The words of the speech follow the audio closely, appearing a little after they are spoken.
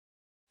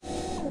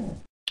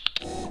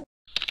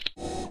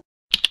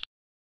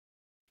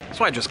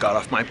So I just got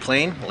off my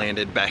plane,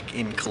 landed back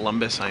in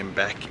Columbus. I'm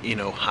back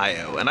in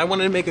Ohio, and I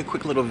wanted to make a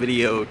quick little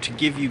video to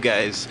give you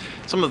guys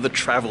some of the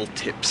travel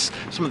tips,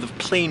 some of the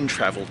plane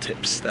travel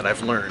tips that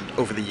I've learned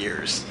over the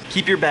years.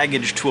 Keep your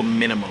baggage to a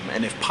minimum,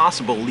 and if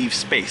possible, leave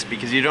space,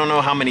 because you don't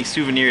know how many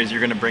souvenirs you're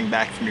gonna bring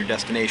back from your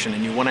destination,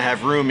 and you wanna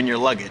have room in your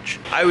luggage.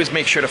 I always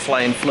make sure to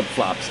fly in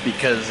flip-flops,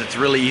 because it's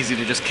really easy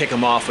to just kick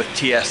them off with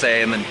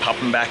TSA and then pop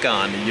them back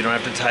on, and you don't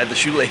have to tie the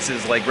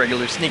shoelaces like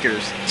regular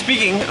sneakers.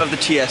 Speaking of the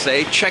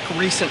TSA, check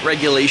recent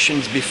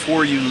regulations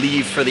before you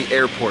leave for the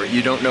airport.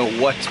 You don't know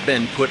what's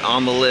been put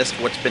on the list,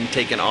 what's been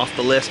taken off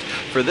the list.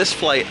 For this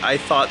flight, I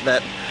thought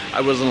that I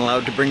wasn't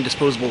allowed to bring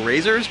disposable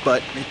razors,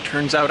 but it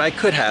turns out I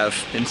could have.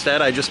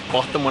 Instead, I just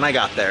bought them when I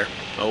got there.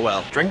 Oh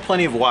well. Drink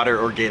plenty of water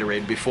or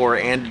Gatorade before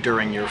and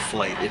during your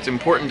flight. It's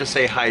important to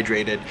stay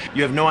hydrated.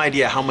 You have no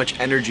idea how much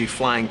energy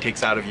flying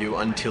takes out of you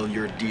until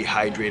you're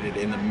dehydrated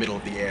in the middle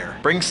of the air.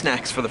 Bring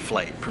snacks for the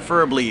flight,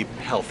 preferably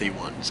healthy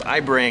ones.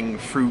 I bring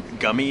fruit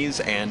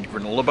gummies and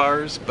granola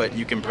bars, but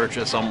you can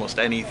purchase almost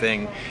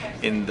anything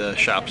in the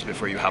shops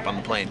before you hop on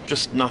the plane.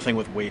 Just nothing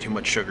with way too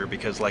much sugar,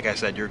 because like I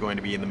said, you're going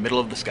to be in the middle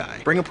of the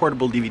sky. Bring a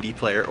portable DVD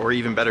player, or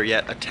even better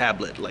yet, a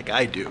tablet like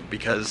I do,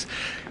 because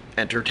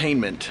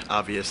entertainment,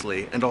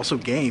 obviously, and also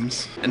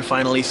games. And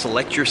finally,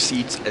 select your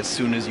seats as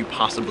soon as you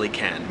possibly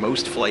can.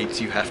 Most flights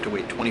you have to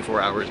wait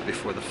 24 hours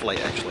before the flight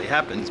actually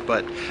happens,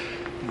 but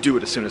do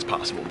it as soon as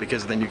possible,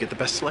 because then you get the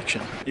best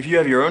selection. If you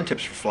have your own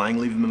tips for flying,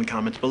 leave them in the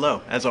comments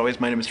below. As always,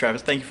 my name is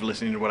Travis. Thank you for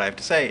listening to what I have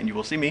to say, and you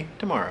will see me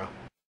tomorrow.